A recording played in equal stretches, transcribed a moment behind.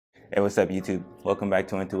Hey, what's up YouTube? Welcome back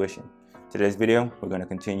to Intuition. Today's video, we're going to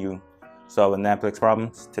continue solving Naplex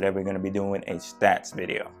problems. Today we're going to be doing a stats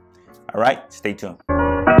video. All right, stay tuned.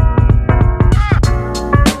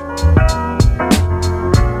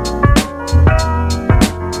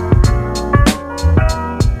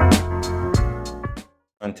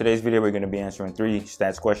 In today's video, we're going to be answering 3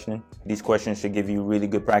 stats questions. These questions should give you really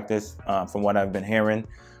good practice. From what I've been hearing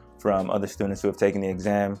from other students who have taken the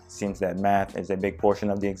exam, it seems that math is a big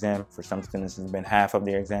portion of the exam. For some students, it's been half of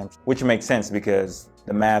their exams, which makes sense because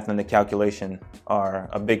the math and the calculation are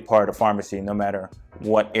a big part of pharmacy, no matter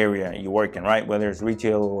what area you work in, right? Whether it's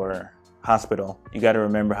retail or hospital, you got to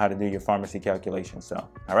remember how to do your pharmacy calculations. So,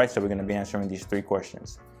 all right, so we're going to be answering these 3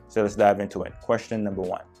 questions. So let's dive into it. Question number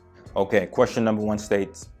 1. Okay, question number 1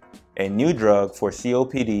 states, a new drug for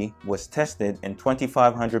COPD was tested in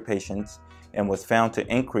 2,500 patients and was found to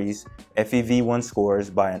increase FEV1 scores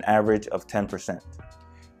by an average of 10%.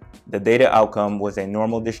 The data outcome was a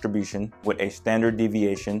normal distribution with a standard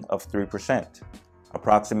deviation of 3%.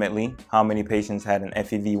 Approximately how many patients had an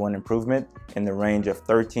FEV1 improvement in the range of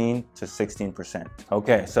 13 to 16%?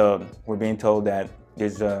 Okay, so we're being told that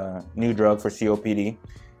there's a new drug for COPD,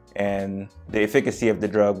 and the efficacy of the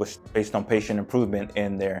drug was based on patient improvement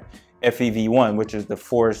in their FEV1, which is the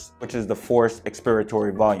forced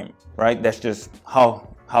expiratory volume, right? That's just how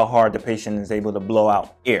hard the patient is able to blow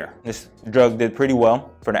out air. This drug did pretty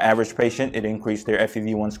well. For the average patient, it increased their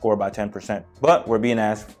FEV1 score by 10%. But we're being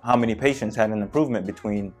asked how many patients had an improvement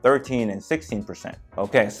between 13 and 16%.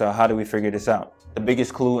 Okay, so how do we figure this out? The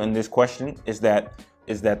biggest clue in this question is that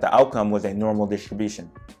the outcome was a normal distribution,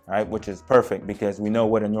 right? Which is perfect because we know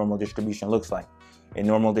what a normal distribution looks like. A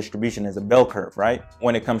normal distribution is a bell curve, right?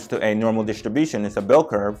 When it comes to a normal distribution, it's a bell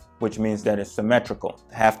curve, which means that it's symmetrical.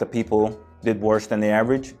 Half the people did worse than the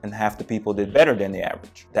average and half the people did better than the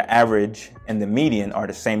average. The average and the median are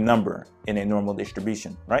the same number in a normal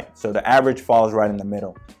distribution, right? So the average falls right in the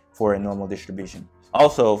middle for a normal distribution.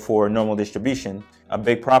 Also, for a normal distribution, a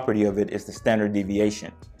big property of it is the standard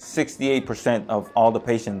deviation. 68% of all the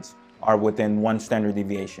patients are within 1 standard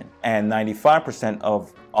deviation, and 95%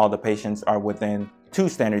 of all the patients are within 2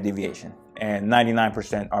 standard deviation, and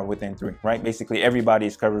 99% are within 3, right? Basically, everybody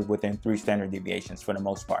is covered within 3 standard deviations for the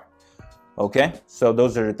most part. Okay, so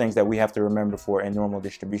those are the things that we have to remember for a normal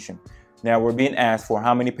distribution. Now, we're being asked for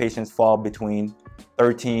how many patients fall between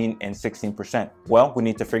 13 and 16%. Well, we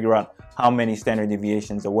need to figure out how many standard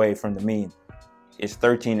deviations away from the mean is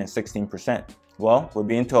 13 and 16%. Well, we're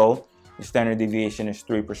being told the standard deviation is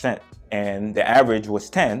 3%, and the average was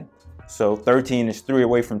 10. So 13 is 3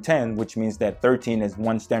 away from 10, which means that 13 is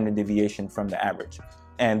 1 standard deviation from the average.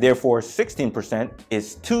 And therefore, 16%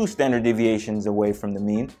 is 2 standard deviations away from the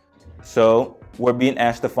mean. So we're being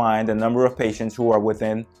asked to find the number of patients who are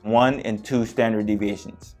within 1 and 2 standard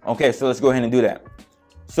deviations. Okay, so let's go ahead and do that.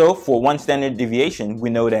 So for 1 standard deviation, we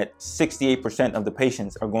know that 68% of the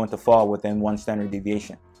patients are going to fall within 1 standard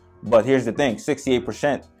deviation. But here's the thing,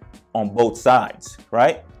 68% on both sides,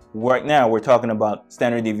 right? Right now, we're talking about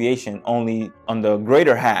standard deviation only on the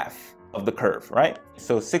greater half of the curve, right?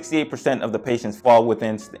 So 68% of the patients fall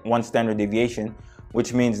within 1 standard deviation,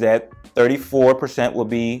 which means that 34% will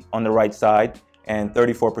be on the right side and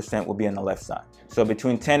 34% will be on the left side. So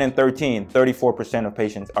between 10 and 13, 34% of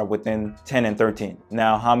patients are within 10 and 13.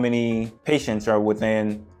 Now, how many patients are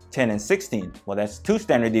within 10 and 16? Well, that's 2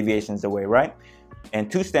 standard deviations away, right?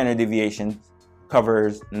 And 2 standard deviations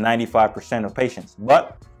covers 95% of patients,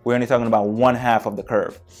 but we're only talking about 1/2 of the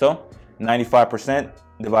curve. So 95%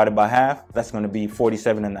 divided by half, that's going to be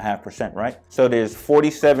 47.5%, right? So there's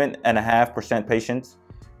 47.5% patients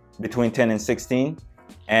between 10 and 16,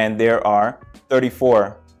 and there are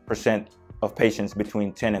 34% of patients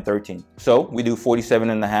between 10 and 13. So we do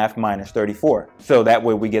 47.5 minus 34. So that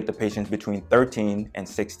way we get the patients between 13 and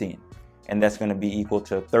 16. And that's going to be equal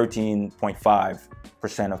to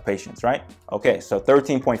 13.5% of patients, right? Okay, so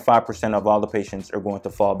 13.5% of all the patients are going to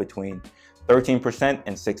fall between 13%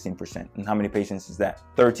 and 16%. And how many patients is that?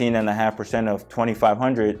 13.5% of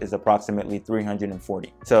 2,500 is approximately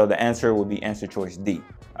 340. So the answer would be answer choice D.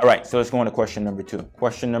 All right, so let's go on to question number 2.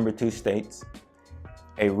 Question number 2 states,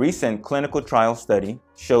 a recent clinical trial study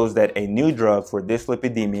shows that a new drug for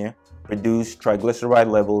dyslipidemia reduced triglyceride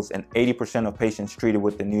levels in 80% of patients treated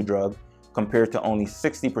with the new drug, compared to only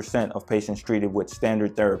 60% of patients treated with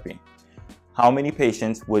standard therapy. How many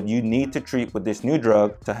patients would you need to treat with this new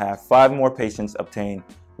drug to have 5 more patients obtain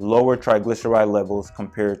lower triglyceride levels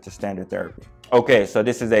compared to standard therapy? Okay, so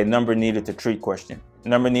this is a number needed to treat question.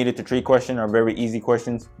 Number needed to treat question are very easy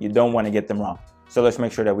questions. You don't want to get them wrong. So let's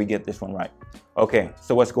make sure that we get this one right. Okay,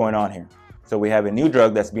 so what's going on here? So we have a new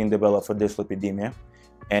drug that's being developed for dyslipidemia,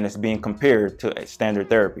 and it's being compared to a standard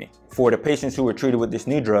therapy. For the patients who were treated with this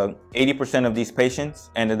new drug, 80% of these patients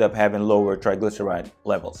ended up having lower triglyceride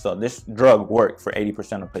levels. So this drug worked for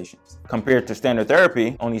 80% of patients. Compared to standard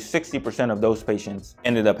therapy, only 60% of those patients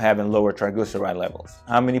ended up having lower triglyceride levels.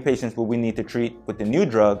 How many patients will we need to treat with the new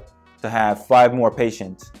drug to have 5 more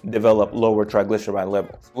patients develop lower triglyceride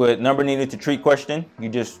levels? With number needed to treat question, you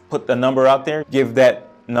just put the number out there, give that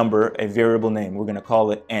number a variable name. We're gonna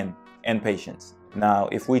call it N patients. Now,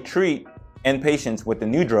 if we treat N patients with the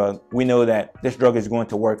new drug, we know that this drug is going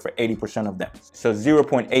to work for 80% of them. So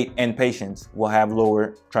 0.8 N patients will have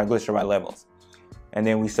lower triglyceride levels. And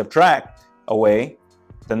then we subtract away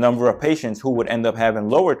the number of patients who would end up having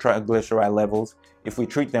lower triglyceride levels if we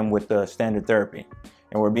treat them with the standard therapy.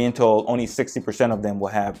 And we're being told only 60% of them will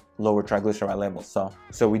have lower triglyceride levels.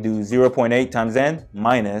 So we do 0.8 times N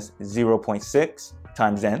minus 0.6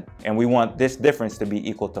 times N, and we want this difference to be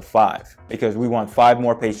equal to 5 because we want 5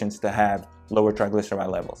 more patients to have lower triglyceride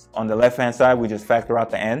levels. On the left hand side, we just factor out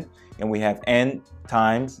the N, and we have N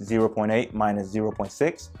times 0.8 minus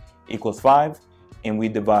 0.6 equals 5, and we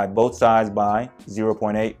divide both sides by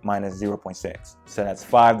 0.8 minus 0.6. So that's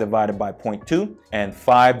 5 divided by 0.2, and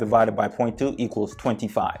 5 divided by 0.2 equals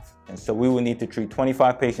 25. And so we will need to treat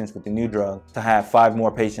 25 patients with the new drug to have 5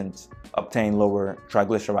 more patients obtain lower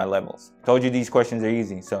triglyceride levels. Told you these questions are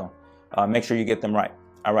easy, so make sure you get them right.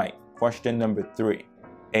 All right, question number 3.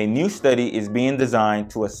 A new study is being designed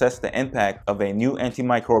to assess the impact of a new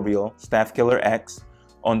antimicrobial, Staph killer X,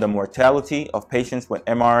 on the mortality of patients with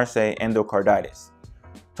MRSA endocarditis.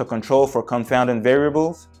 To control for confounding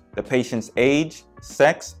variables, the patient's age,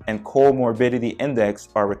 sex, and comorbidity index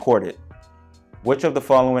are recorded. Which of the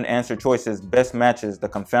following answer choices best matches the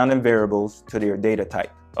confounding variables to their data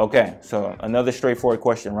type? Okay, so another straightforward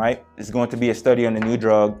question, right? It's going to be a study on a new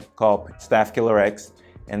drug called Staph killer X,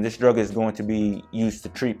 and this drug is going to be used to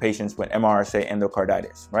treat patients with MRSA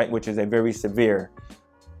endocarditis, right? Which is a very severe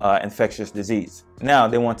infectious disease. Now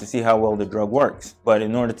they want to see how well the drug works, but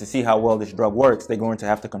in order to see how well this drug works, they're going to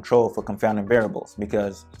have to control for confounding variables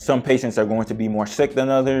because some patients are going to be more sick than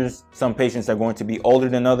others, some patients are going to be older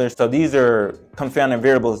than others. So these are confounding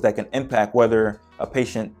variables that can impact whether a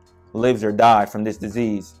patient lives or dies from this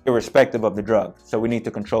disease, irrespective of the drug. So we need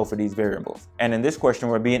to control for these variables. And in this question,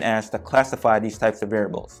 we're being asked to classify these types of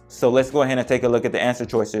variables. So let's go ahead and take a look at the answer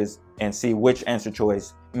choices and see which answer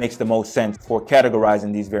choice makes the most sense for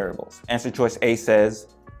categorizing these variables. Answer choice A says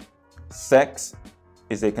sex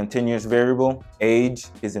is a continuous variable, age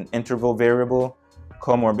is an interval variable,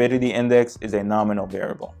 comorbidity index is a nominal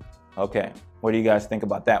variable. Okay, what do you guys think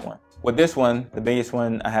about that one? With this one, the biggest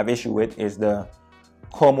one I have issue with is the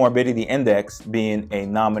comorbidity index being a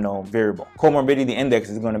nominal variable. Comorbidity index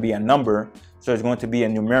is going to be a number, so it's going to be a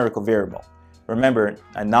numerical variable. Remember,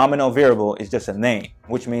 a nominal variable is just a name,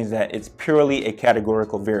 which means that it's purely a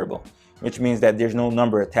categorical variable, which means that there's no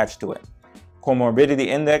number attached to it. Comorbidity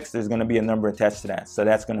index, there's going to be a number attached to that, so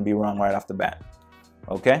that's going to be wrong right off the bat.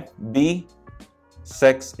 Okay, B,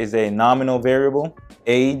 sex is a nominal variable,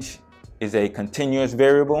 age is a continuous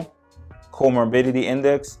variable, comorbidity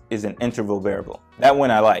index is an interval variable. That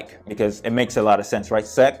one I like because it makes a lot of sense, right?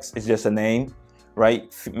 Sex is just a name,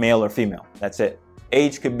 right? Male or female, that's it.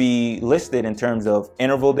 Age could be listed in terms of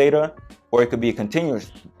interval data, or it could be a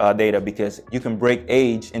continuous data because you can break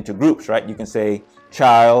age into groups, right? You can say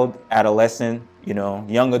child, adolescent,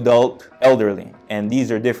 young adult, elderly, and these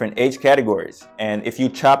are different age categories. And if you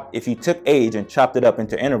took age and chopped it up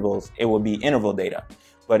into intervals, it would be interval data.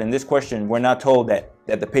 But in this question, we're not told that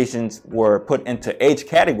the patients were put into age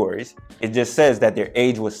categories. It just says that their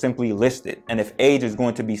age was simply listed. And if age is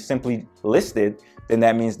going to be simply listed, then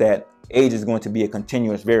that means that age is going to be a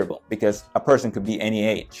continuous variable because a person could be any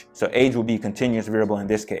age. So age will be a continuous variable in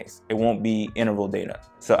this case. It won't be interval data.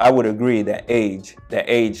 So I would agree that age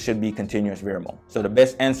should be continuous variable. So the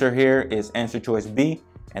best answer here is answer choice B,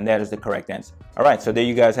 and that is the correct answer. All right, so there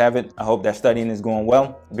you guys have it. I hope that studying is going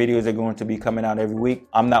well. Videos are going to be coming out every week.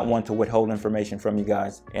 I'm not one to withhold information from you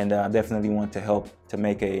guys, and I definitely want to help to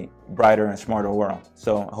make a brighter and smarter world.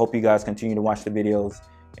 So I hope you guys continue to watch the videos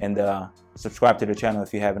and subscribe to the channel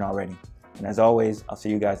if you haven't already. And as always, I'll see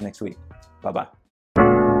you guys next week. Bye-bye.